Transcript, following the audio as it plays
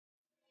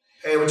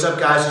Hey, what's up,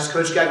 guys? It's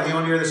Coach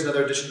Gaglione here. This is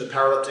another edition of the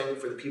Powerlifting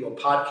for the People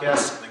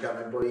Podcast, and I got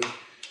my buddy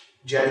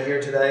Jedd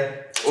here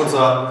today. What's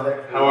up?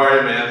 How are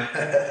you, man?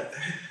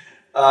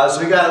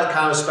 So we got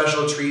kind of a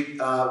special treat.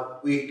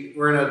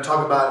 We're going to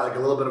talk about like a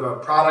little bit of a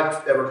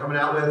product that we're coming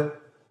out with,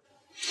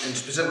 and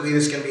specifically,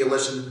 this is going to be a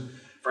listen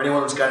for anyone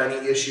that's got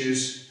any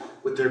issues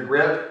with their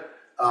grip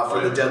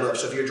for the deadlift.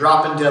 So if you're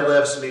dropping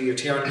deadlifts, maybe you're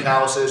tearing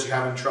calluses, you're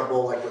having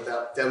trouble like with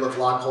that deadlift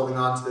lock, holding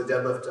on to the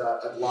deadlift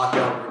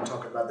lockout, we're going to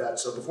talk about that.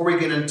 So before we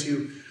get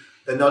into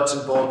the nuts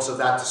and bolts of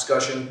that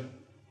discussion,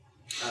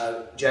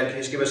 Jedd, can you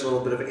just give us a little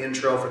bit of an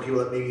intro for people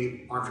that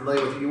maybe aren't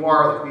familiar with who you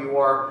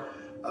are,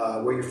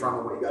 where you're from,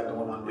 and what you got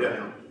going on right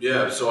now?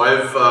 Yeah. So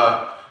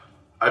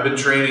I've been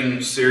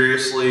training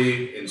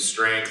seriously in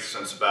strength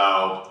since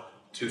about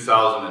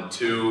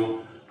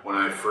 2002 when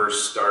I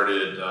first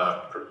started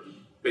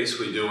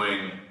basically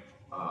doing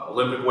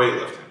Olympic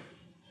weightlifting.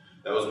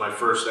 That was my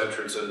first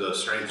entrance into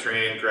strength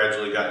training.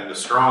 Gradually got into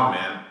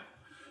strongman,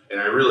 and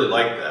I really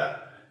liked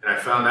that. And I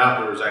found out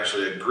there was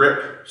actually a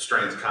grip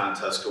strength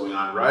contest going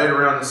on right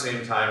around the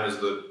same time as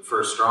the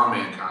first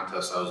strongman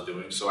contest I was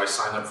doing. So I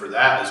signed up for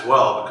that as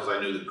well because I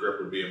knew that grip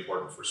would be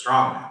important for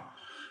strongman.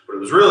 But it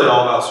was really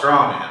all about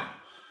strongman.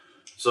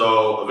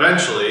 So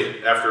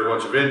eventually, after a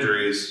bunch of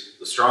injuries,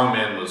 the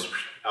strongman was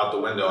out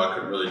the window. I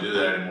couldn't really do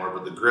that anymore,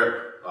 but the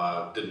grip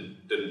didn't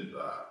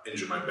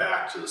injure my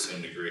back to the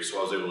same degree, so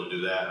I was able to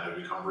do that, and I've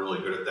become really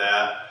good at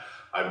that.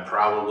 I'm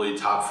probably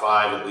top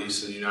 5, at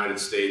least in the United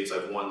States.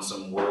 I've won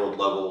some world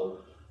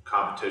level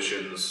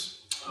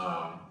competitions,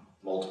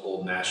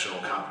 multiple national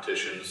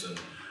competitions, and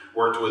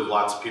worked with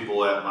lots of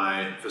people at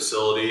my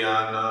facility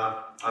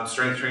on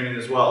strength training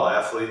as well,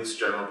 athletes,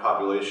 general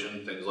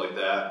population, things like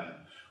that, and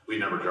we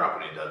never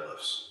drop any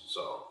deadlifts,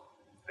 so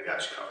I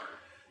got you covered.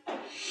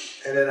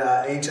 And then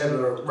any type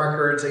of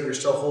records that you're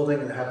still holding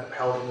and have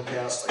held in the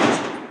past?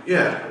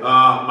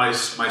 My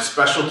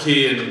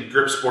specialty in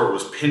grip sport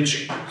was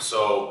pinching.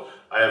 So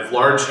I have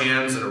large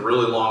hands and a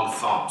really long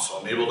thumb. So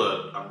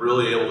I'm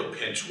really able to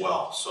pinch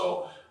well.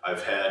 So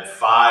I've had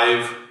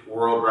 5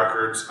 world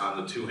records on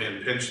the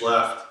 2-hand pinch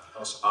left.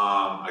 Awesome.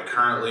 I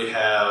currently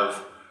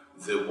have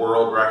the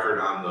world record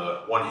on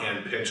the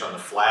 1-hand pinch on the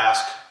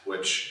flask,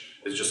 which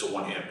is just a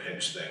 1-hand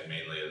pinch thing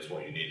mainly is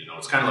what you need to know.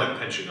 It's kind of like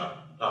pinching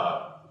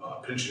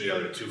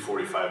together 2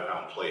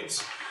 45-pound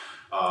plates.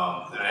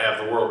 And I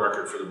have the world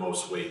record for the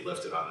most weight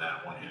lifted on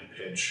that 1-hand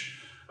pinch.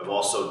 I've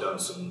also done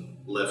some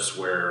lifts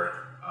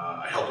where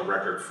I held the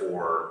record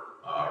for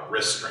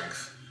wrist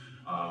strength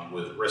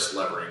with wrist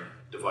levering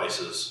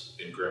devices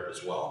in grip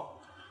as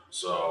well.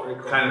 So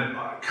cool.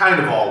 kind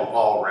of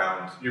all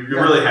around. You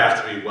really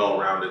have to be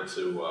well-rounded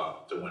to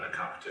win a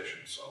competition.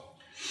 So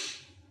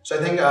I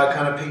think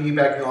kind of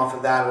piggybacking off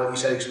of that, what you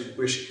said,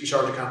 we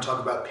started to kind of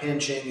talk about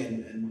pinching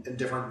and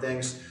different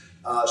things.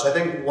 So I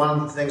think one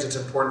of the things that's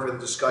important for the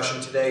discussion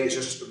today is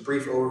just a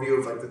brief overview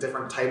of like the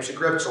different types of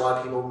grips. A lot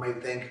of people may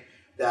think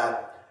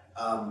that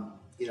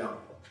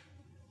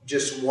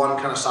just one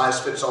kind of size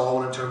fits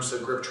all in terms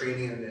of grip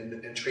training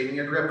and training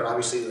your grip. But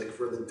obviously, like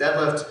for the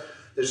deadlift,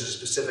 there's a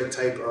specific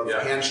type of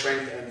hand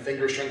strength and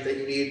finger strength that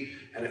you need.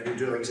 And if you're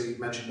doing, like you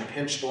mentioned, a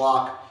pinch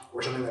block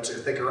or something that's a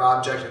thicker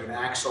object like an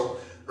axle.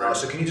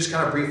 So can you just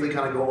kind of briefly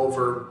kind of go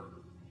over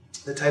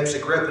the types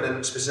of grip and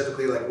then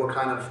specifically like what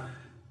kind of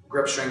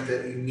grip strength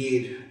that you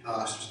need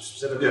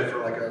specifically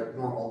for like a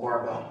normal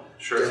barbell?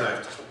 Sure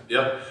thing.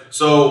 Yep.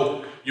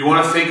 So you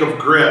want to think of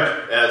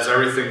grip as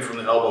everything from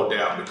the elbow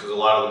down because a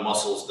lot of the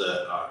muscles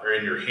that are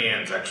in your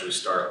hands actually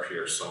start up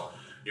here. So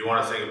you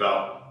want to think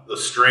about the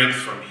strength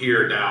from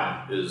here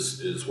down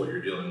is what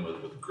you're dealing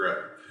with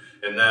grip.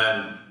 And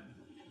then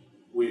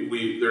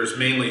there's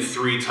mainly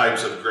 3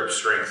 types of grip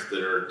strength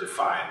that are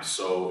defined.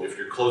 So if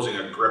you're closing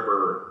a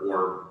gripper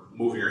or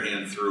moving your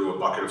hand through a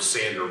bucket of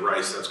sand or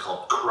rice, that's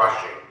called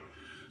crushing.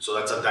 So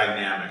that's a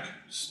dynamic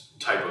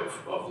type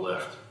of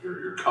lift.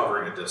 You're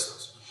covering a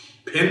distance.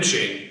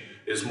 Pinching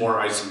is more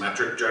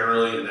isometric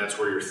generally, and that's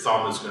where your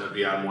thumb is going to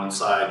be on one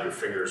side, your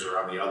fingers are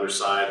on the other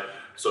side.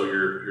 So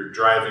you're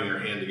driving your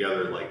hand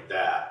together like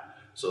that.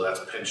 So that's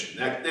pinching.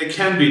 It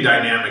can be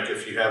dynamic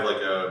if you have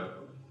like a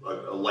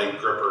light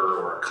gripper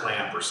or a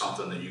clamp or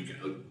something that you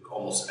can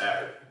almost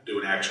do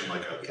an action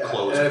like a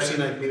close. And I've seen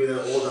like maybe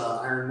the old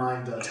Iron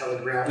Mind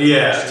telegraph.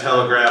 Yeah,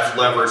 telegraph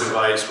lever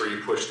device where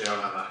you push down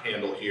on the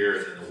handle here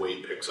and then the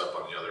weight picks up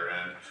on the other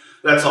end.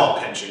 That's all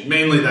pinching.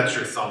 Mainly that's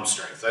your thumb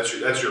strength.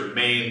 That's your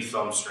main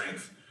thumb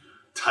strength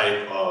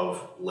type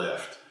of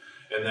lift.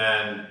 And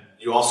then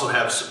you also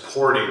have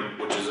supporting,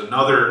 which is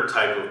another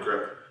type of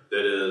grip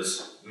that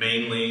is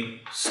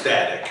mainly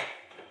static.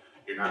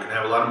 You're not going to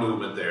have a lot of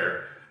movement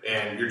there.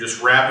 And you're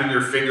just wrapping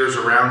your fingers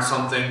around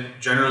something.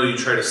 Generally, you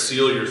try to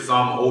seal your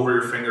thumb over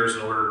your fingers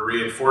in order to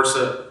reinforce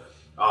it,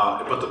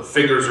 but the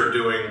fingers are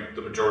doing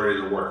the majority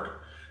of the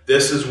work.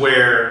 This is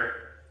where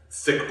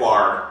thick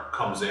bar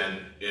comes in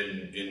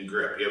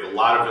grip. You have a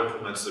lot of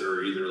implements that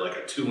are either like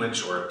a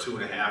 2-inch or a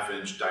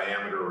 2.5-inch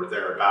diameter or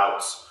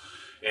thereabouts,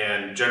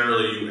 and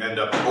generally you end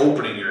up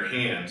opening your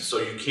hand, so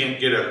you can't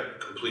get a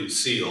complete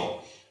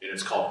seal, and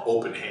it's called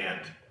open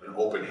hand. An an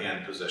open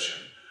hand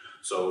position.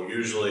 So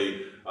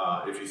usually,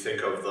 if you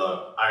think of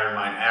the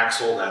Ironman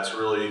axle, that's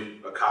really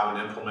a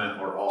common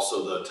implement, or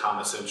also the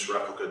Thomas Inch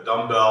replica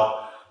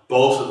dumbbell.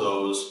 Both of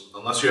those,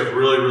 unless you have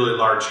really, really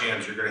large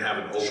hands, you're going to have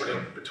an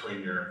opening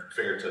between your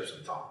fingertips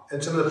and thumb.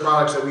 And some of the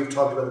products that we've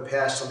talked about in the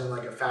past, something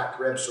like a Fat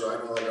Grips, or I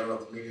don't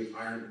know, maybe an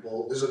Iron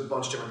Bolt. There's a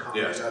bunch of different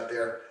companies out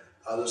there.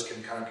 Those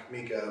can kind of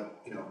make a,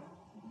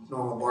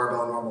 normal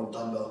barbell, normal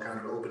dumbbell, kind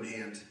of an open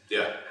hand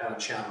kind of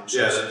challenge.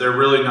 Yeah, they're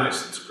really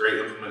nice. It's a great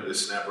implement to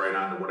snap right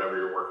onto whatever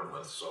you're working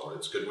with. So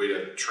it's a good way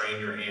to train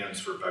your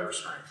hands for better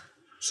strength.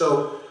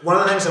 So one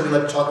of the things that we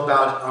like to talk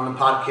about on the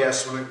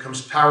podcast when it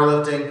comes to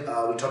powerlifting,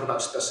 we talk about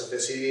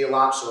specificity a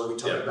lot. So we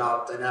talk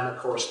about dynamic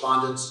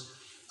correspondence.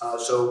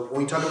 So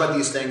when we talk about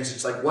these things,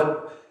 it's like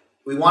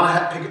we want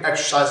to pick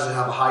exercises that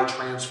have a high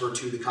transfer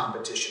to the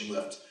competition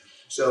lift.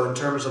 So in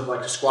terms of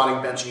like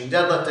squatting, benching, and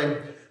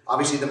deadlifting,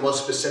 obviously the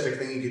most specific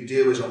thing you could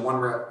do is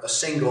a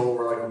single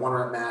or like a 1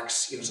 rep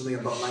max, something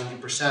above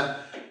 90%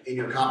 in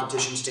your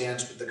competition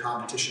stance with the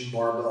competition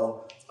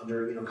barbell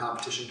under,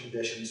 competition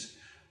conditions.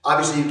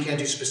 Obviously you can't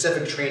do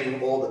specific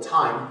training all the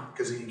time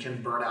because you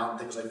can burn out and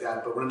things like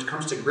that. But when it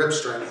comes to grip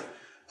strength,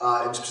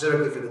 and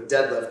specifically for the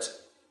deadlift,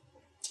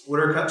 what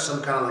are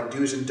some kind of like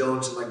do's and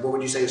don'ts, and like what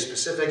would you say is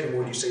specific, and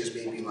what would you say is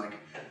maybe like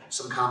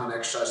some common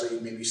exercise that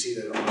you maybe see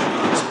that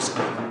are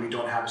specific and maybe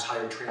don't have as high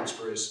a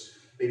transfer as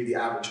maybe the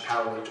average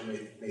powerlifter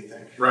may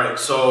think? Right.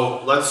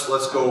 So let's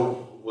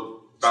go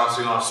with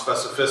bouncing off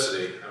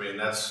specificity. I mean,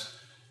 that's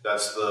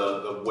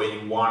the way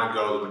you want to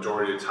go the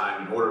majority of the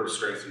time in order to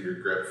strengthen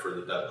your grip for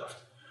the deadlift.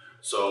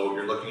 So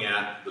you're looking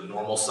at the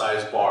normal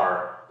size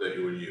bar that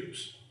you would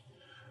use,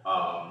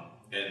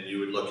 and you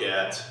would look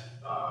at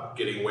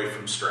getting away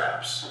from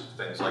straps,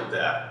 things like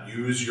that.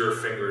 Use your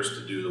fingers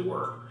to do the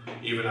work.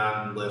 Even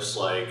on lifts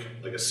like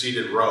a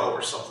seated row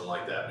or something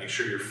like that, make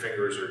sure your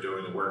fingers are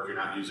doing the work. You're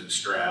not using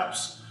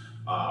straps.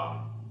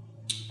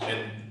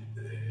 And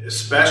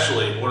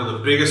especially one of the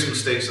biggest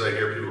mistakes that I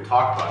hear people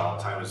talk about all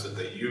the time is that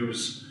they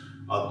use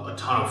a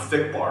ton of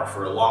thick bar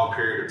for a long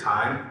period of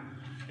time,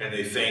 and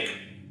they think,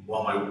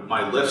 well,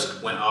 my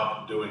lifts went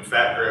up doing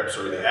fat grips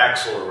or the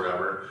axle or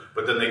whatever,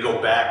 but then they go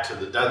back to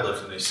the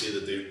deadlift and they see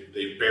that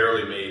they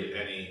barely made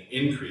any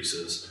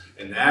increases.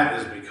 And that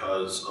is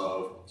because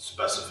of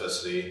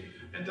specificity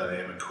and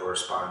dynamic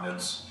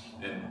correspondence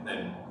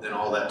and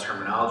all that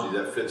terminology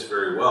that fits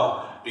very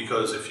well.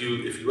 Because if you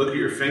look at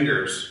your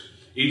fingers,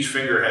 each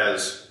finger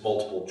has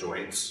multiple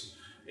joints,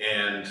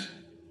 and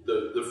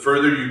the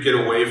further you get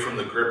away from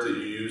the grip that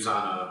you use on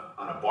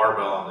a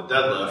barbell on the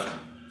deadlift,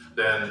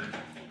 then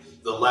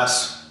the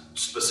less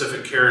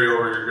specific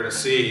carryover you're going to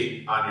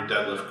see on your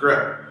deadlift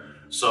grip.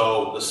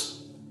 So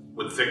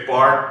with thick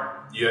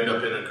bar, you end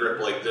up in a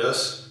grip like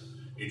this.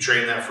 You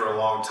train that for a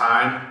long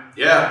time.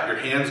 Yeah, your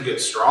hands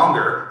get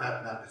stronger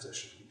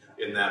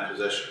in that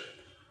position.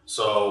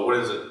 So what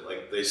is it?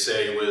 Like they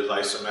say with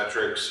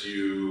isometrics,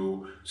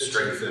 you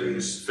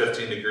strengthen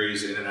 15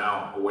 degrees in and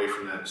out away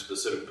from that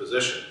specific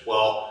position.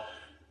 Well,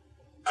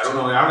 I don't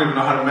know. I don't even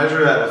know how to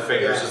measure that with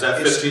fingers. Yeah, is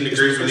that 15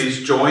 degrees with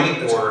each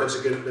joint? That's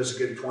a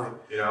good point.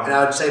 And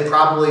I would say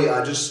probably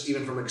just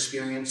even from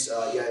experience,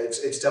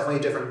 it's definitely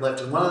a different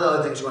lift. And one of the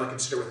other things you want to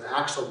consider with an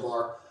axle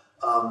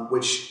bar,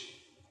 which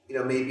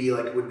maybe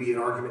like would be an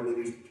argument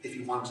maybe if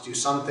you wanted to do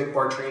some thick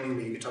bar training,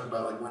 maybe you could talk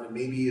about like when it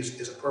maybe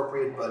is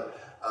appropriate. But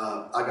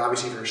like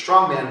obviously if you're a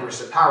strongman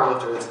versus a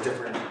powerlifter, that's a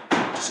different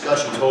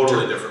discussion.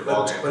 Totally different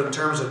ballgame. But in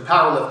terms of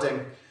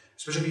powerlifting,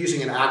 especially if you're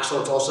using an axle,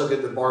 it's also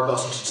good. The barbell,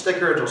 since it's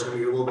thicker, it's also going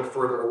to be a little bit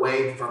further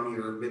away from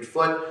your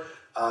midfoot.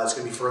 It's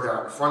going to be further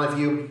out in front of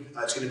you.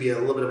 It's going to be a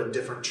little bit of a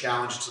different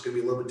challenge. It's going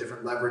to be a little bit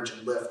different leverage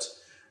and lift.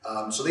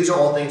 So these are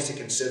all things to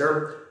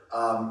consider.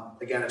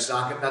 Again, it's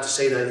not to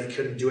say that you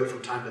couldn't do it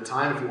from time to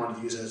time if you wanted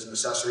to use it as an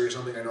accessory or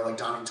something. I know like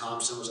Donnie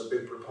Thompson was a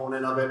big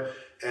proponent of it.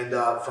 And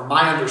from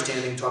my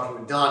understanding, talking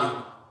with Donnie,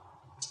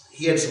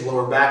 he had some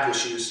lower back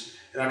issues,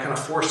 and I kind of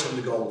forced him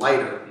to go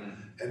lighter.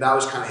 And that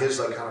was kind of his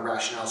kind of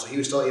rationale. So he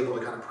was still able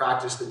to kind of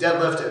practice the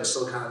deadlift and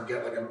still kind of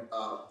get like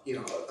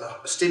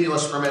a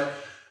stimulus from it.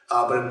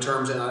 But in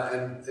terms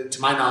and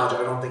to my knowledge,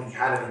 I don't think he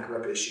had any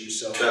grip issues.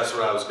 So that's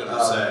what I was going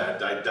to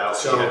say. I doubt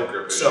he had a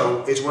grip issue.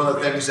 So it's one of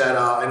the things that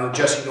I know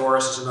Jesse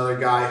Norris is another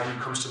guy who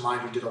comes to mind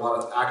who did a lot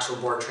of axle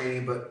bar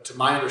training. But to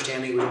my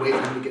understanding, it was a way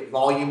for him to get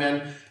volume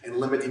in and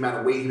limit the amount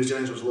of weight he was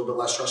doing. So it was a little bit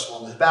less stressful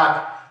on his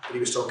back, but he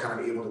was still kind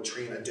of able to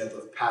train a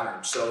deadlift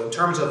pattern. So in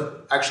terms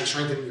of actually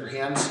strengthening your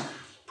hands,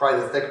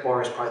 probably the thick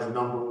bar is probably the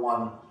number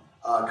one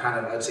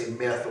kind of, I'd say,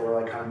 myth or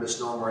like kind of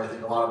misnomer. I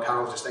think a lot of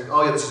powerlifters think,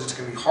 oh yeah, this is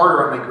going to be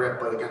harder on my grip,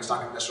 but again, it's not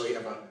going to necessarily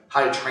have a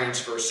high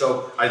transfer.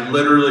 So I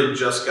literally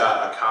just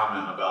got a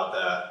comment about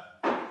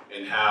that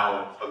and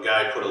how a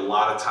guy put a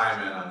lot of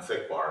time in on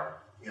thick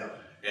bar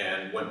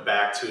and went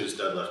back to his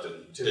deadlift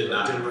and did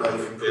not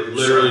improve. It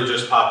literally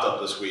just popped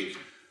up this week.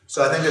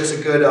 So I think that's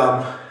a good,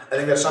 I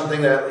think that's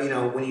something that,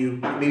 when you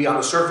maybe on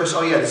the surface,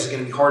 oh yeah, this is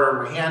going to be harder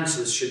on my hands,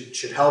 so this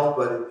should help,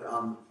 but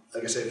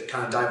like I said, if you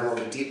kind of dive a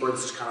little bit deeper,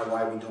 this is kind of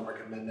why we don't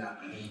recommend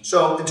that.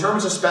 So in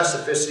terms of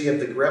specificity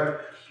of the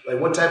grip, like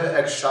what type of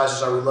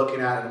exercises are we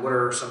looking at, and what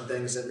are some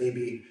things that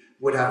maybe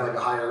would have like a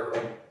higher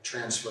like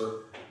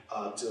transfer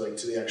to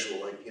the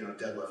actual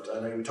deadlift? I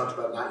know we talked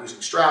about not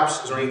using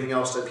straps. Is there anything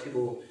else that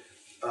people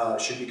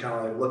should be kind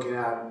of like looking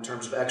at in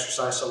terms of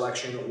exercise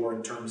selection, or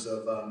in terms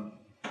of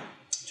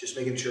just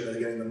making sure that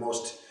they're getting the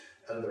most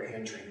out of their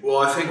hand training? Well,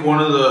 I think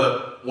one of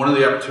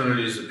the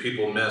opportunities that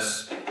people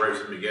miss right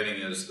from the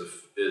beginning is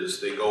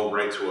they go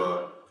right to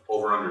a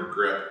over under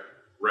grip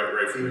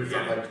right from the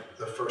beginning. Like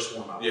the first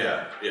warm up.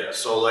 Yeah.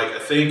 So like I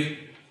think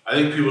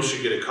people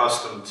should get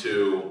accustomed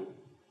to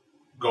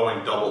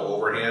going double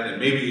overhand and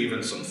maybe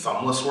even some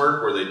thumbless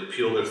work where they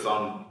peel their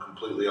thumb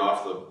completely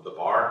off the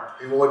bar.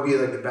 And what would be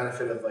like the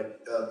benefit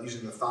of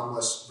using the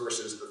thumbless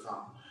versus the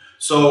thumb?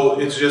 So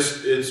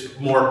it's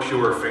more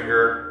pure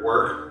finger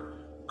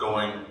work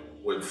going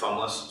with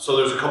thumbless. So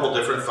there's a couple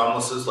different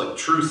thumblesses. Like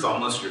true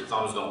thumbless, your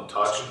thumbs don't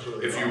touch.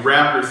 If you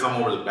wrap your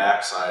thumb over the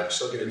backside, you're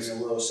still getting a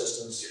little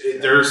assistance.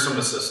 There's some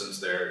assistance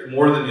there,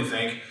 more than you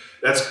think.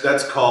 That's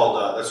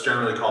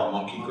generally called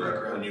monkey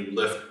grip. When you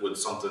lift with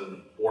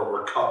something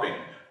or cupping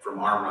from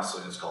arm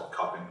wrestling, it's called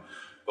cupping.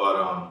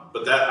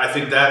 But that I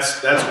think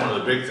that's one of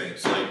the big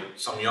things. Like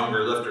some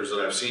younger lifters that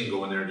I've seen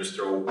go in there and just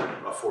throw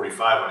a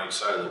 45 on each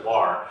side of the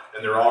bar,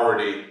 and they're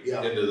already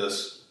into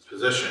this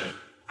position.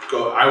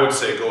 I would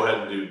say go ahead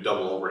and do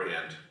double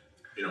overhand,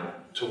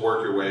 to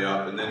work your way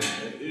up, and then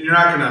you're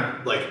not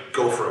gonna like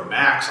go for a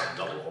max on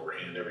double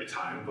overhand every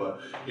time,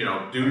 but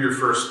do your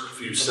first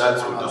few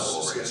sets with double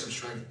overhand. Get some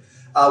strength.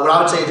 What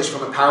I would say, just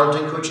from a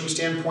powerlifting coaching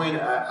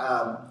standpoint,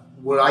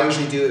 what I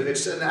usually do if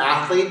it's an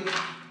athlete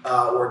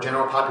or a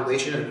general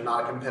population and they're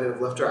not a competitive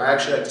lifter, I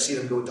actually like to see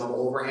them go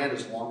double overhand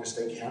as long as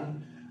they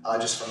can,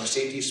 just from a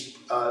safety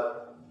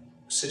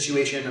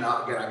situation. And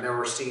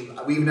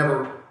again, we've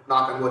never,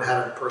 knock on wood,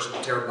 had a person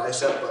tear a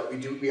bicep, but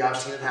we have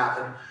seen it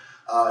happen,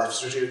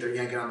 especially if they're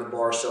yanking on the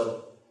bar.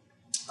 So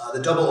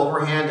the double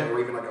overhand or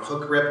even like a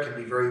hook grip can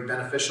be very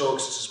beneficial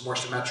because it's just more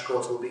symmetrical.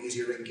 It's a little bit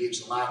easier to engage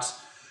the lats.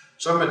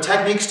 So from a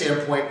technique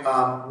standpoint,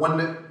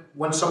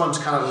 when someone's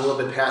kind of a little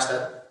bit past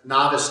that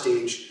novice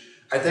stage,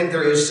 I think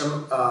there is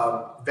some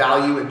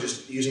value in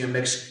just using a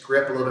mixed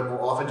grip a little bit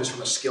more often, just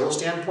from a skill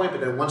standpoint.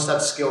 But then once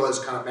that skill is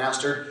kind of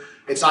mastered,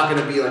 it's not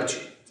going to be like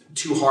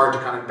too hard to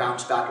kind of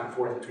bounce back and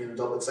forth between the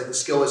double. It's like the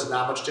skill isn't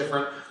that much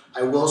different.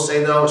 I will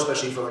say though,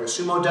 especially for like a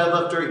sumo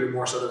deadlifter, even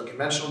more so than a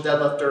conventional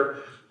deadlifter,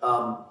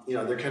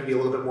 there can be a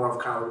little bit more of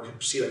kind of, you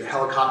see like a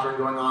helicoptering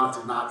going on if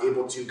they're not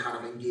able to kind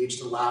of engage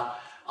the lat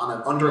on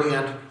an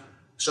underhand.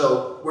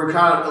 So we're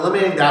kind of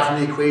eliminating that from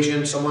the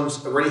equation.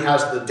 Someone's already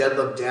has the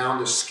deadlift down,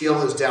 the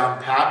skill is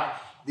down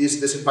pat.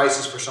 This advice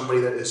is for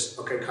somebody that is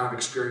kind of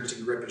experienced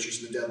in grip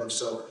issues in the deadlift.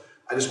 So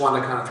I just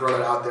wanted to kind of throw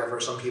that out there for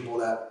some people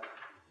that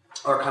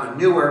are kind of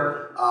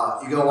newer.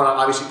 You're going to want to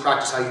obviously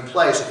practice how you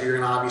play. So if you're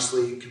going to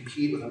obviously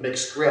compete with a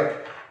mixed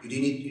grip, you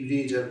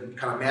need to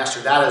kind of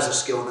master that as a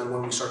skill. And then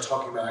when we start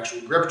talking about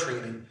actual grip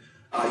training,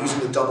 using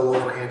the double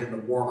overhand in the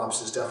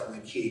warm-ups is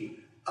definitely key.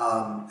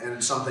 And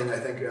it's something I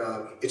think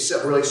it's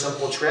a really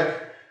simple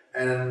trick,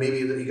 and then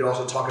maybe that you could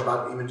also talk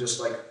about even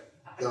just like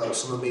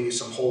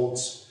some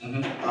holds.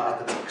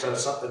 Because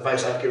that's some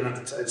advice I've given.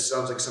 It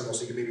sounds like simple,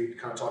 so you can maybe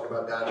kind of talk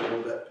about that a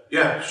little bit.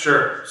 Yeah,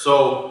 sure.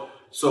 So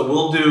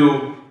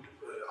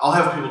I'll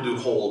have people do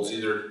holds.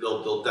 Either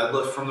they'll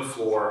deadlift from the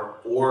floor,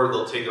 or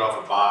they'll take it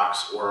off a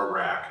box or a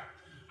rack.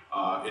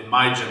 In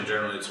my gym,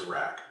 generally it's a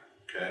rack.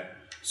 Okay.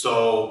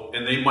 So,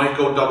 and they might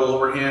go double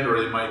overhand,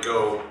 or they might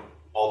go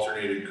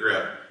alternated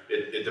grip.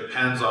 It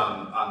depends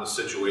on the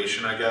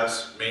situation, I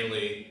guess,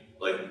 mainly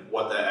like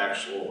what that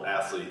actual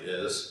athlete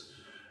is.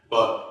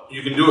 But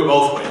you can do it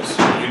both ways.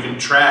 You can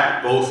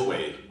track both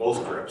ways,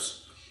 both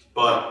grips.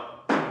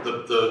 But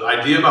the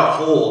idea about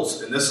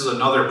holds, and this is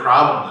another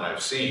problem that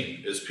I've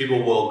seen, is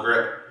people will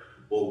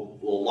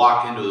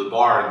lock into the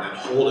bar and then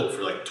hold it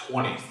for like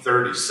 20,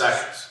 30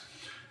 seconds.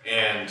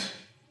 And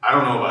I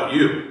don't know about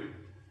you,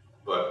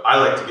 but I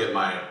like to get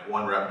my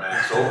 1 rep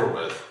max over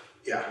with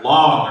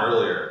long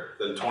earlier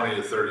than 20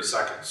 to 30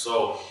 seconds.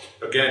 So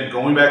again,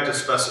 going back to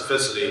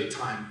specificity,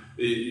 time.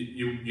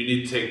 You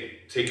need to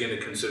take into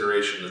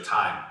consideration the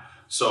time.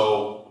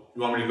 So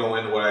you want me to go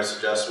into what I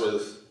suggest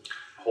with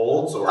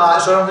holds? Or? So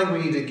I don't think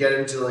we need to get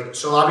into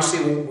so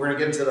obviously we're going to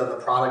get into the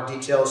product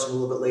details a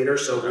little bit later.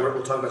 So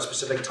we'll talk about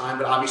specific time,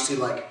 but obviously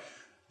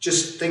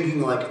just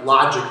thinking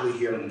logically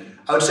here,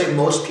 I would say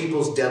most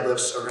people's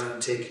deadlifts are going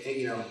to take,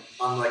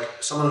 on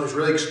someone who's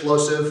really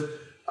explosive,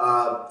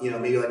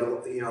 maybe like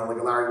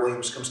a Larry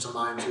Williams comes to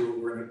mind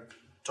who we're going to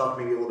talk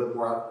maybe a little bit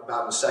more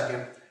about in a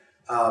second.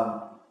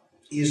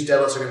 His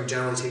deadlifts are going to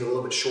generally take a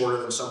little bit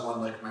shorter than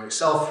someone like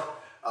myself.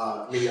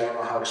 Maybe I don't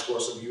know how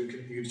explosive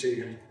you'd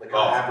say like an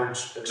average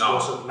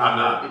explosive. No, I'm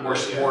not.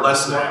 Less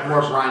than average.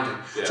 More grinding.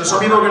 Yeah, so some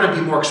people are going to be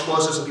more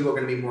explosive. Some people are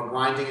going to be more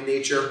grinding in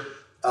nature.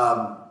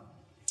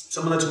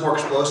 Someone that's more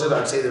explosive,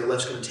 I'd say their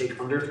lift's going to take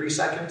under 3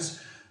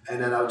 seconds.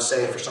 And then I would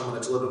say for someone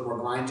that's a little bit more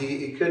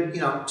grindy, it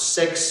could,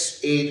 6,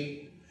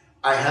 8.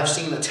 I have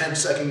seen a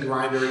 10-second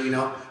grinder,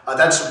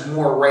 that's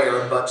more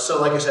rare. But so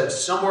like I said,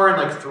 somewhere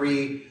in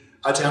 3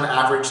 I'd say on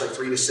average, like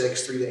 3 to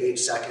 6, 3 to 8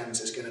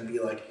 seconds is going to be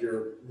like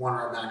your 1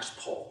 rep max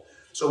pull.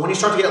 So when you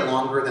start to get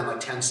longer than like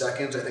 10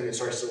 seconds, I think it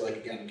starts to like,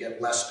 again,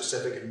 get less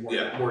specific and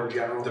more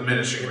general.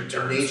 Diminishing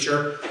returns. In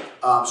nature.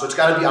 So it's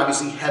got to be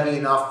obviously heavy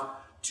enough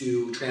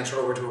to transfer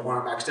over to a 1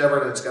 rep max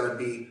ever, and it's got to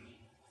be,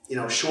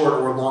 short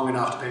or long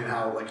enough, depending on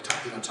how, like,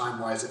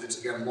 time-wise. If it's,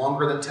 again,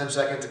 longer than 10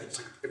 seconds, if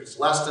it's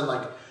less than,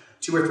 like,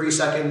 2 or 3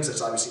 seconds,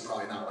 it's obviously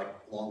probably not, like,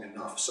 long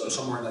enough. So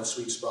somewhere in that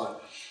sweet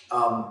spot.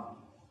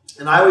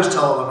 And I always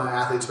tell my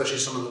athletes, especially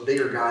some of the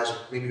bigger guys,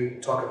 maybe we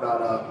talk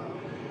about,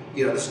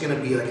 this is going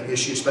to be, like, an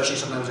issue, especially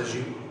sometimes as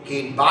you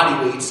gain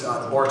body weights,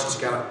 the bars just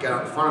get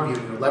out in front of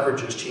you, and your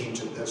leverages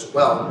change as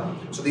well.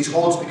 So these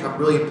holds become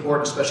really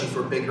important, especially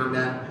for bigger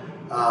men.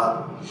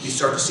 You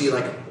start to see,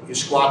 like, your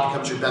squat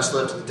becomes your best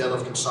lift, and the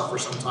deadlift can suffer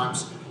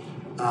sometimes.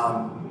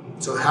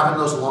 So having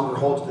those longer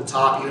holds at the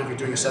top, even if you're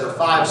doing a set of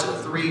 5, set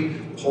of 3,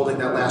 holding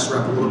that last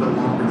rep a little bit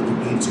longer than you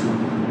need to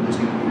is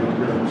going to be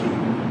really key.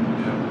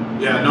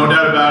 Yeah, no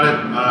doubt about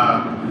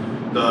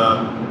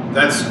it.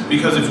 That's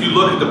because if you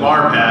look at the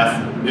bar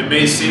path, it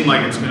may seem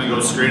like it's going to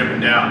go straight up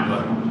and down,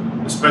 but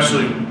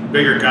especially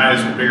bigger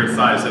guys with bigger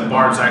thighs, that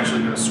bar is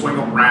actually going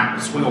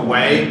to swing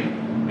away.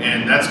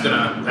 And that's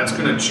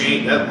gonna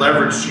change. That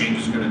leverage change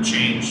is gonna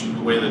change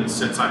the way that it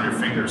sits on your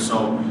finger.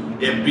 So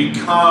it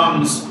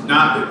becomes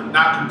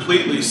not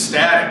completely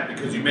static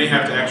because you may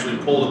have to actually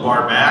pull the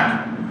bar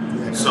back.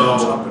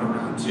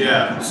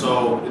 Yeah,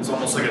 so it's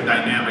almost like a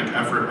dynamic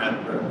effort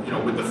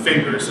with the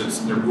fingers.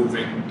 They're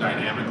moving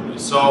dynamically.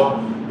 So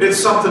it's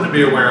something to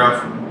be aware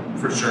of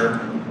for sure.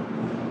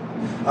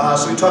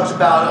 So we talked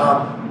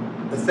about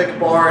the thick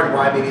bar and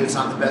why maybe it's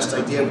not the best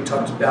idea. We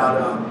talked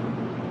about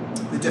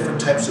the different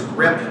types of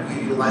grip,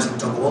 utilizing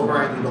double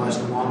overhand,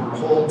 utilizing longer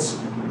holds,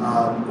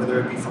 whether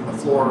it be from the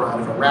floor or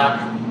out of a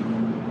rack.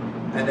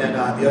 And then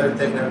the other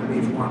thing that we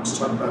want to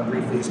talk about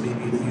briefly is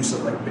maybe the use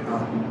of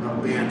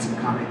bands and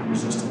accommodating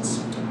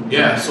resistance.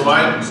 Yeah, so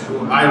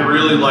I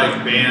really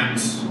like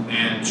bands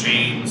and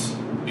chains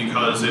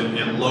because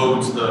it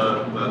loads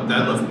the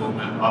deadlift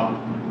movement up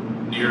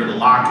near the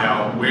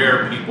lockout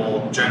where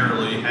people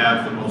generally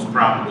have the most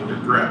problem with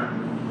their grip.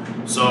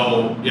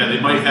 So yeah, they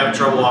might have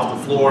trouble off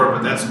the floor,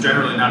 but that's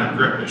generally not a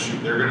grip issue.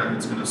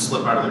 It's gonna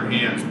slip out of their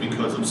hands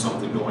because of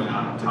something going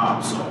on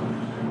top. So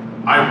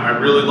I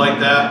really like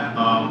that.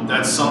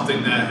 That's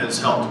something that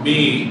has helped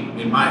me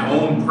in my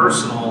own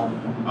personal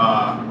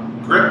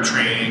grip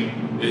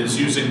training is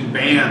using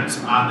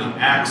bands on the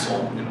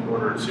axle in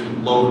order to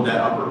load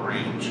that upper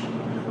range.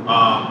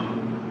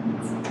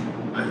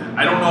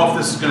 I don't know if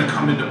this is going to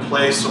come into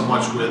play so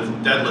much with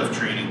deadlift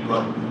training,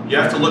 but you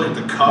have to look at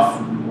the cuff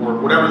or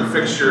whatever the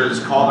fixture is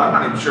called. I'm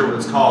not even sure what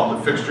it's called.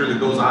 The fixture that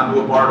goes onto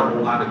a bar to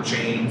hold onto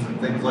chains and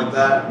things like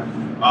that.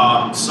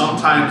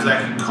 Sometimes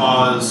that can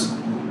cause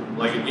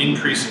like an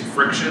increase in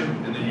friction,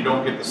 and then you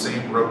don't get the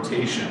same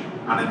rotation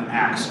on an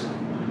axle.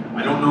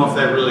 I don't know if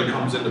that really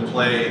comes into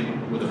play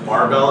with a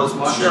barbell as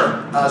much.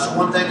 Sure. So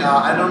one thing,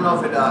 I don't know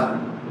if it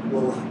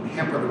will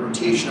hamper the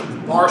rotation of the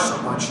bar so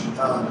much,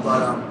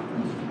 but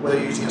whether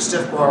you're using a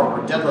stiff bar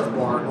or a deadlift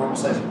bar, normal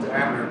size of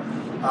diameter,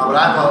 what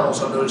I've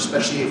also noticed,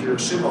 especially if you're a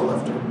sumo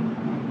lifter,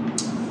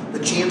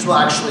 the chains will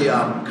actually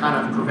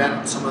kind of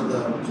prevent some of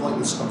the pulling of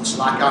the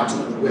slack out to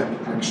the whip,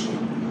 actually,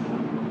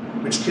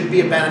 which could be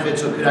a benefit.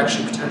 So it could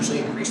actually potentially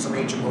increase the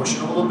range of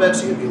motion a little bit,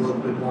 so you'd be a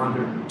little bit more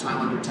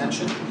under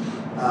tension.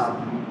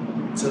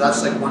 So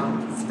that's like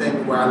one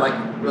thing where I like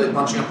really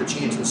bunching up the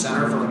chains in the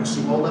center for like a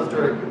sumo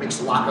lifter. It makes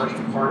the lockout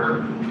even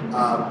harder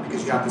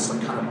because you have this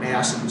like kind of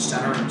mass in the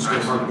center, and it's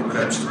really hard to get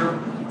grips through.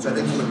 So I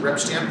think from a grip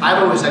stand,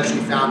 I've always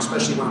actually found,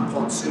 especially when I'm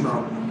pulling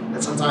sumo,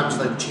 that sometimes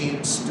like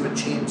doing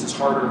chains is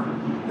harder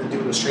than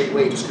doing a straight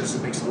weight just because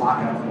it makes the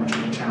lockout much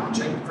more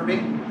challenging for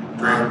me,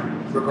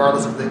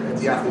 regardless of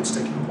the athlete's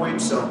sticking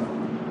point. So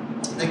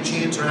I think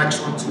chains are an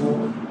excellent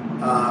tool.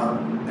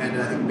 And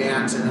I think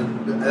bands,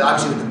 and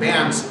obviously with the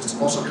bands,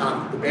 it's also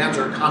the bands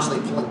are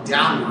constantly pulling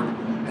downward,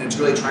 and it's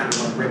really trying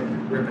to like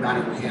rip it out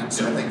of your hands.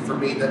 So I think for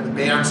me that the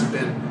bands have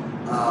been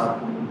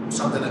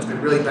something that's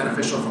been really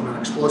beneficial from an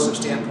explosive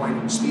standpoint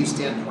and speed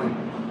standpoint.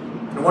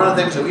 And one of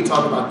the things that we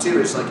talk about too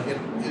is like,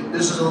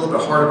 this is a little bit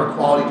harder of a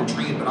quality to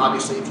train, but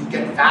obviously if you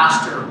get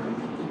faster,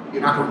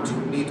 you're not going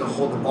to need to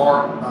hold the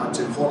bar,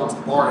 to hold onto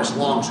the bar as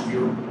long. So if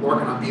you're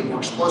working on being more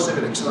explosive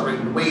and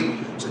accelerating the weight,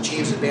 so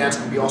chains and bands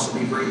can also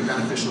be very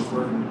beneficial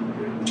for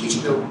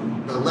teaching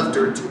the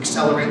lifter to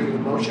accelerate through the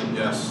motion.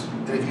 Yes.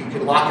 And if you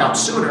can lock out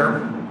sooner,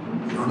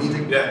 you don't need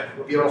to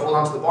be able to hold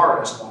onto the bar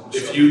as long.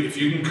 If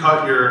you can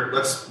cut your,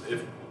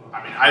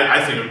 I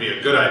think it would be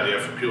a good idea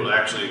for people to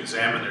actually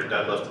examine their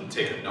deadlift and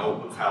take a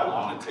note of how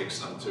long it takes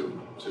them to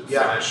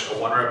finish a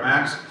 1 rep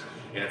max.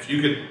 And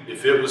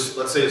if it was,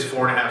 let's say it's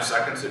 4.5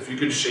 seconds, if you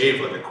could shave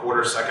like a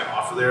 1/4 second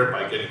off of there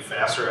by getting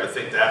faster, I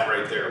think that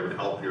right there would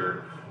help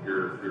your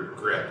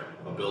grip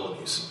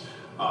abilities.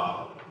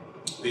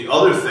 The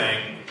other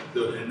thing,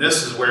 and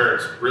this is where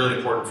it's really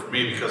important for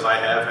me because I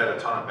have had a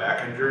ton of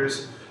back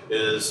injuries,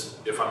 is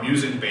if I'm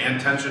using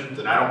band tension,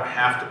 then I don't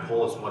have to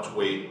pull as much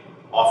weight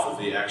off of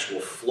the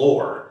actual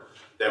floor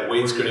that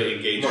weight's going to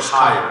engage most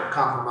higher.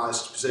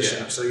 Compromised position.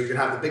 Yeah. So you can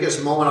have the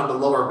biggest moment on the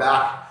lower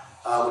back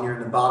when you're in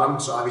the bottom.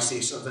 So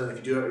obviously something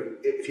if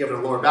you have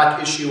a lower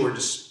back issue or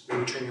just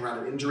maybe training around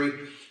an injury,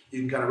 you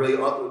can kind of really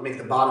make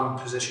the bottom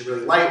position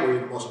really light where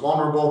you're the most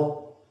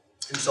vulnerable,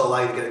 and so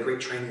allow you to get a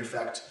great training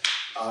effect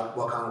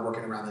while kind of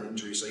working around that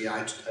injury. So yeah,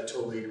 I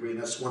totally agree.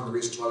 And that's one of the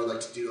reasons why we like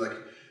to do like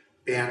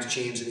band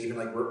chains and even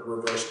like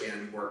reverse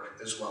band work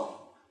as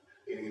well,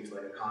 getting into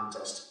like a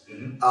contest.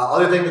 Mm-hmm.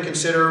 Other thing to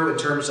consider in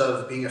terms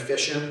of being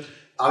efficient,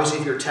 obviously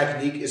if your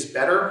technique is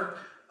better,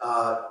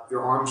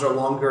 your arms are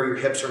longer, your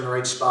hips are in the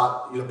right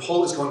spot, your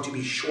pull is going to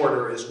be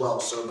shorter as well.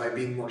 So by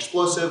being more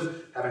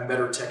explosive, having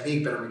better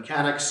technique, better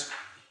mechanics,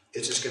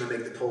 it's just going to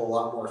make the pull a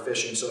lot more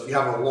efficient. So if you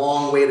have a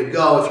long way to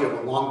go, if you have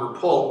a longer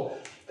pull,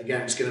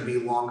 again, it's going to be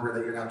longer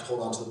that you're going to have to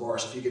hold onto the bar.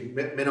 So if you can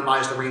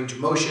minimize the range of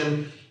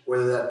motion,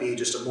 whether that be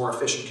just a more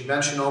efficient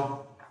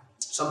conventional,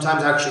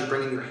 sometimes actually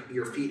bringing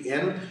your feet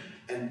in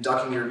and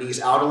ducking your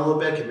knees out a little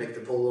bit can make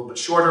the pull a little bit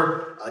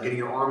shorter, getting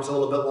your arms a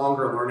little bit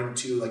longer, and learning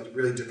to like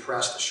really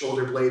depress the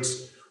shoulder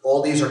blades.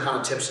 All these are kind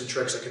of tips and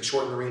tricks that can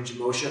shorten the range of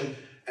motion.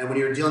 And when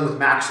you're dealing with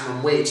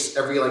maximum weights,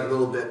 every like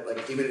little bit,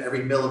 like even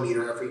every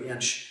millimeter, every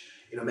inch,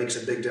 makes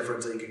a big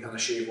difference that you can kind of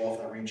shave off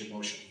that range of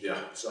motion. Yeah.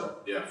 So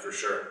yeah, for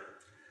sure.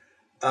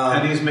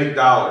 Pennies make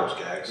dollars,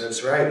 guys.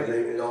 That's right.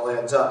 It all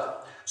adds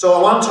up. So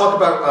I want to talk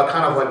about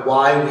kind of like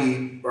why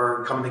we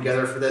are coming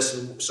together for this.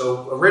 And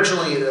so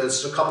originally,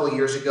 this was a couple of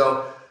years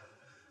ago,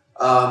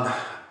 I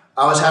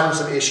was having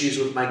some issues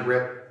with my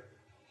grip.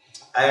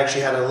 I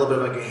actually had a little bit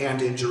of like a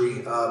hand injury,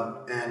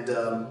 and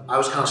I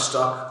was kind of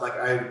stuck. Like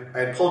I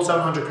had pulled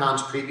 700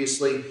 pounds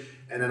previously,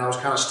 and then I was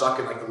kind of stuck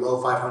in like the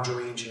low 500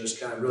 range, and it was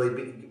kind of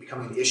really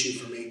becoming an issue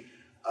for me.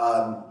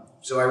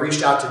 So I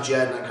reached out to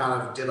Jedd, and I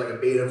kind of did like a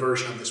beta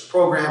version of this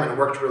program, and it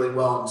worked really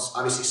well. And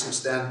obviously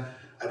since then,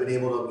 I've been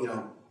able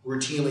to,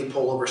 routinely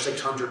pull over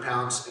 600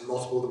 pounds in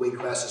multiple of the weight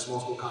classes,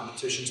 multiple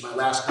competitions. My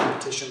last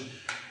competition,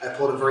 I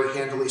pulled a very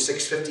handily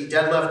 650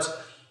 deadlift.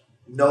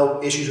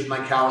 No issues with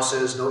my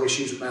calluses, no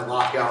issues with my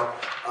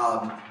lockout.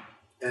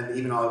 And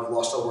even though I've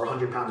lost over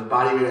 100 pounds of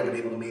body weight, I've been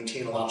able to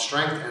maintain a lot of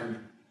strength. And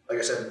like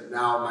I said,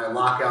 now my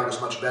lockout is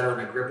much better,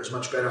 my grip is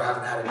much better. I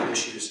haven't had any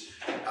issues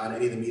on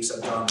any of the meets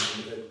I've done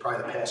in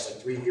probably the past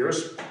like 3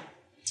 years.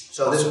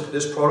 So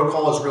this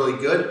protocol is really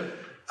good.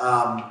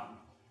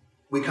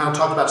 We kind of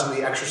talked about some of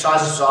the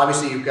exercises. So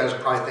obviously you guys are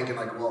probably thinking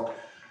like, well,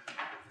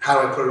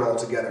 how do I put it all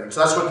together? And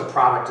so that's what the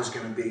product is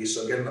going to be.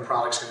 So again, the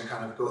product's going to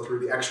kind of go through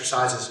the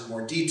exercises in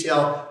more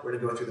detail. We're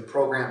going to go through the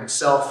program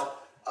itself,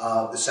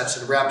 the sets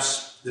and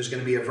reps. There's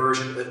going to be a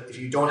version that if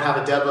you don't have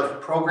a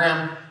deadlift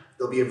program,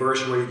 there'll be a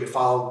version where you can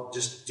follow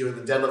just doing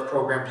the deadlift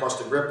program plus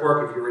the grip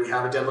work. If you already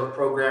have a deadlift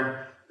program,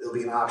 there'll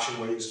be an option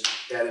where you just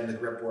add in the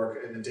grip work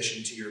in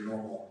addition to your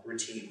normal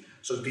routine.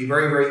 So it'll be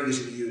very, very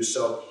easy to use.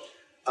 So,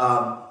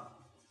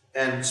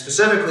 and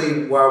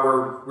specifically, while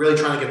we're really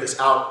trying to get this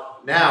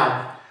out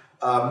now,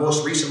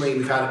 most recently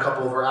we've had a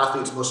couple of our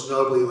athletes, most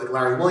notably like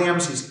Larry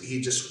Williams. He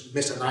just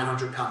missed a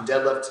 900-pound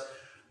deadlift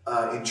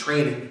in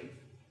training.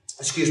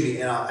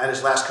 At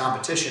his last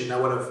competition,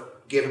 that would have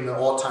given him the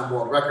all-time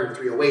world record,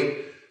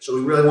 308. So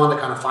we really want to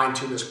kind of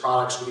fine-tune this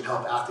product so we can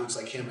help athletes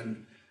like him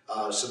and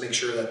so make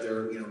sure that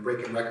they're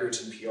breaking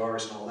records and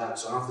PRs and all that.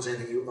 So I don't know if there's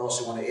anything you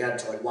also want to add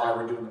to like why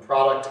we're doing the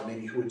product and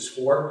maybe who it's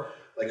for.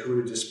 Like who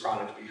would this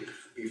product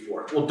be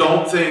for? Well,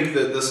 don't think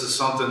that this is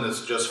something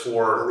that's just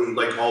for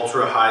like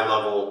ultra high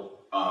level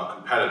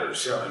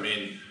competitors. Yeah. I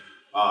mean,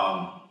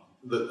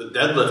 the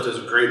deadlift is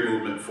a great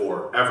movement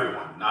for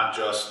everyone, not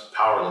just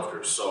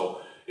powerlifters.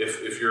 So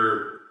if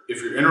you're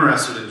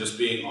interested in just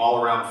being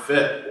all around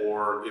fit,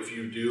 or if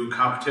you do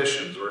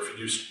competitions, or if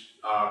you do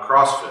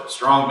CrossFit,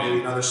 strongman,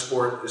 maybe another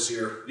sport this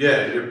year.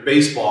 Yeah, your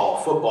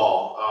baseball,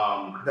 football.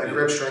 That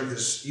grip strength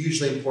is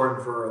usually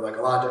important for like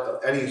a lot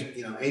of anything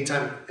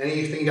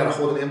you got to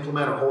hold an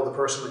implement or hold a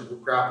person,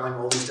 like grappling,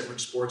 all these different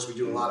sports. We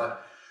do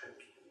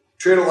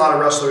train a lot of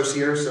wrestlers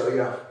here, so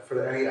yeah,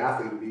 for any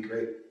athlete would be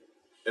great.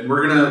 And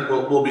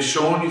we'll be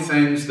showing you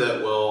things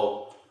that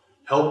will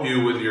help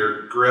you with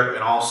your grip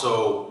and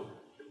also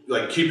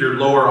like keep your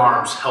lower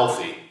arms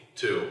healthy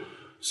too.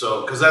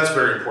 So, because that's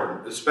very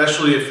important,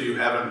 especially if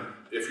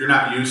you're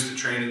not used to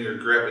training your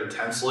grip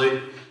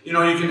intensely, you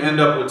can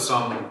end up with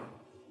some,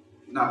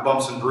 not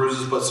bumps and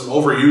bruises, but some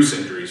overuse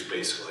injuries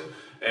basically.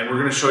 And we're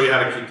going to show you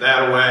how to keep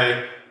that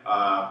away.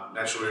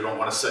 Naturally, we don't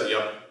want to set you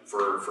up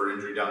for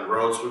injury down the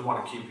road, so we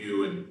want to keep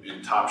you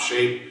in top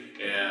shape.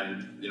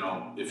 And,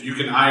 if you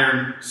can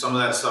iron some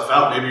of that stuff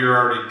out, maybe you're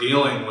already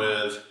dealing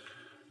with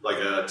like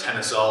a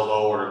tennis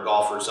elbow or a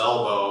golfer's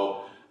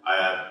elbow.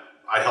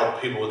 I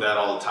help people with that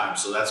all the time,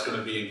 so that's going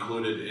to be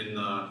included in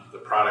the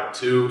product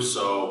too.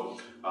 So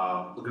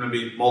there's going to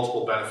be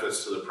multiple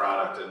benefits to the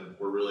product, and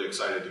we're really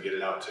excited to get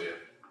it out to you.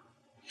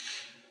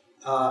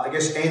 I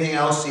guess anything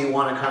else you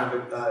want to kind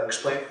of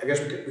explain? I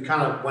guess we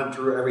kind of went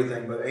through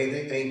everything, but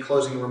any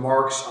closing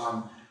remarks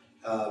on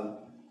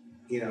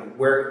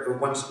where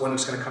when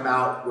it's going to come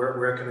out,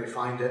 where can they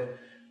find it,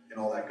 and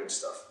all that good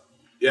stuff?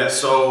 Yeah,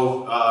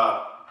 so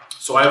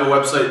I have a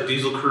website,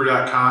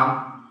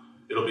 dieselcrew.com.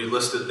 it'll be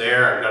listed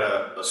there. I've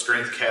got a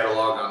strength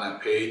catalog on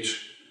that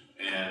page,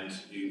 and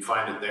you can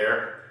find it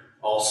there.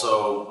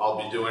 Also,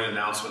 I'll be doing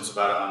announcements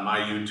about it on my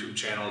YouTube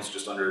channel. It's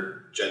just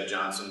under Jedd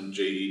Johnson,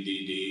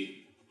 JeddJohnson.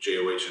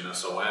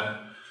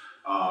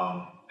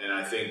 And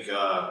I think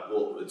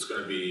it's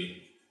going to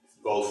be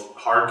both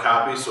hard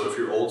copies. So if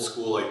you're old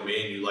school like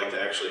me and you like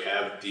to actually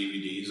have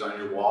DVDs on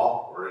your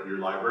wall or in your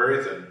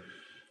library, then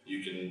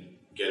you can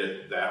get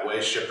it that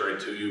way, shipped right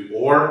to you.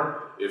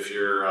 Or if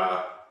you're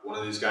one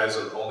of these guys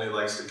that only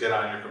likes to get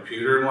on your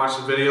computer and watch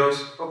the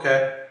videos,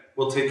 okay,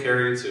 we'll take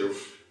care of you too.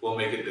 We'll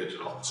make it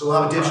digital. So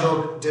we'll have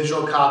a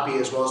digital copy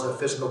as well as a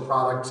physical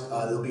product.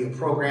 There'll be a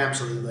program,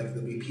 so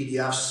there'll be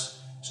PDFs.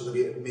 So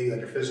there'll be maybe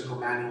like a physical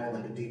manual,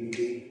 like a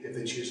DVD, if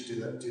they choose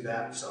to do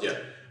that. So yeah,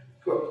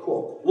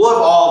 cool. We'll have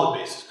all the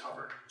bases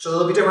covered. So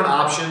there'll be different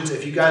options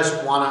if you guys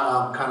want to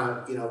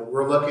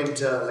we're looking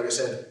to, like I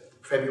said,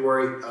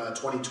 February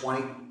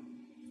 2020.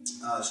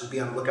 So be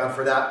on the lookout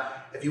for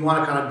that. If you want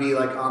to kind of be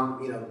like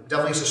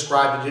definitely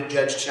subscribe to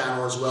Jedd's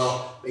channel as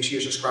well. Make sure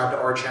you subscribe to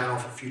our channel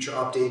for future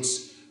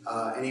updates.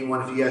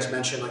 Anyone, if you guys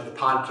mention like the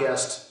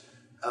podcast,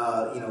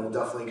 we'll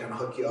definitely kind of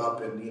hook you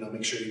up and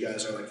make sure you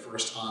guys are like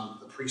first on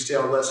the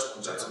pre-sale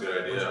list. That's a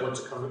good idea.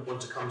 Once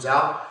it comes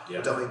out, yeah.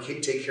 We'll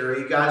definitely take care of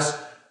you guys.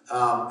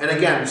 And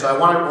again, so I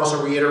want to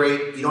also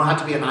reiterate, you don't have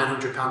to be a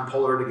 900-pound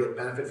puller to get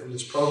benefit from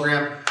this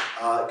program.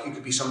 You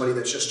could be somebody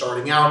that's just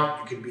starting out.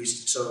 You could be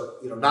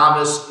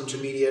novice,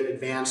 intermediate,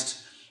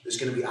 advanced. There's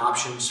going to be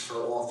options for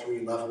all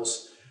three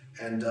levels.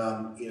 And,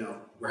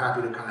 we're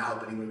happy to kind of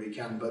help any way we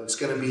can. But it's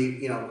going to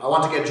be, I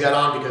want to get Jedd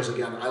on because,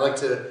 again, I like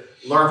to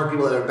learn from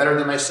people that are better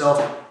than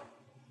myself.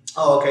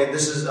 Oh, okay,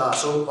 this is,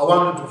 so I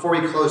want to, before we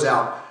close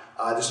out,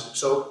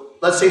 so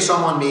let's say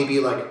someone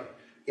maybe like,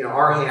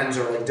 our hands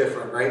are like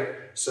different, right?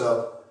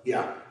 So,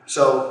 yeah.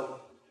 So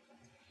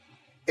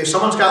if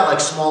someone's got like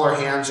smaller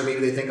hands or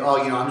maybe they think,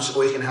 I'm just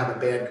always going to have a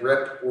bad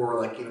grip or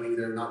like, maybe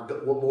they're not,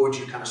 what would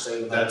you kind of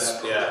say about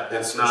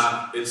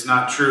that? It's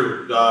not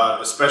true,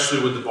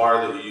 especially with the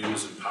bar that you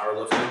use in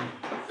powerlifting.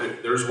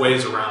 There's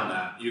ways around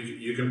that.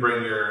 You can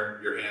bring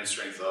your hand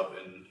strength up,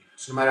 and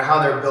so no matter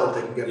how they're built,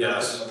 they can get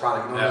benefit from the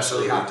product. You don't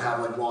absolutely necessarily have to have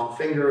like long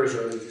fingers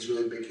or like these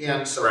really big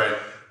hands. So, right.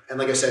 And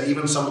like I said,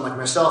 even someone like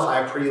myself, I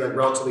have pretty like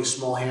relatively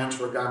small hands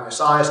for a guy my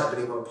size. I've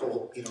been able to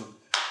pull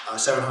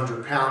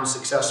 700 pounds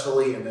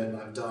successfully, and then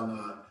I've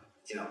done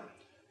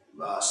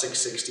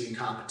 660 in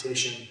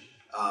competition.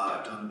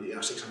 I've done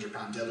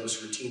 600-pound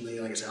deadlifts routinely.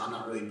 Like I said, I'm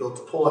not really built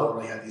to pull. I don't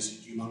really have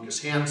these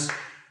humongous hands,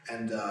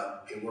 and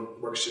it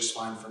works just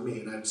fine for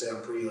me. And I'd say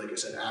I'm pretty, like I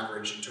said,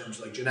 average in terms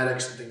of like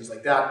genetics and things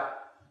like that.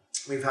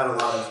 We've had a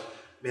lot of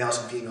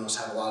males and females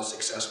have a lot of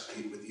success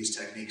with these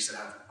techniques that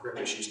have grip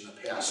issues in the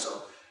past.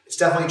 So it's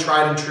definitely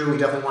tried and true. We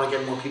definitely want to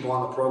get more people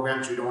on the program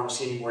because we don't want to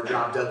see any more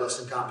drop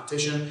deadlifts in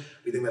competition.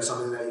 We think that's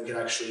something that you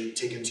can actually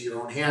take into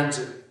your own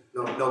hands.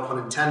 No pun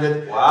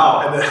intended.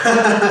 Wow. And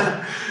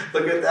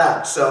look at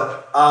that.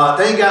 So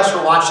thank you guys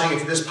for watching.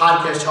 If this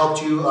podcast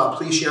helped you,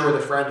 please share with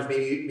a friend. If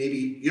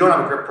maybe you don't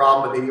have a grip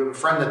problem, but maybe you have a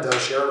friend that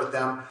does, share it with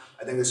them.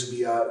 I think this would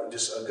be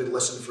just a good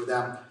listen for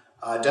them.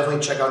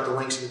 Definitely check out the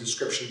links in the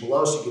description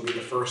below so you can be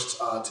the first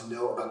to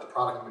know about the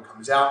product when it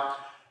comes out.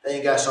 Thank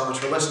you guys so much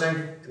for listening.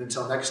 And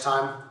until next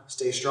time,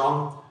 stay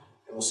strong,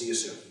 and we'll see you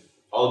soon.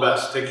 All the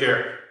best. Take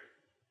care.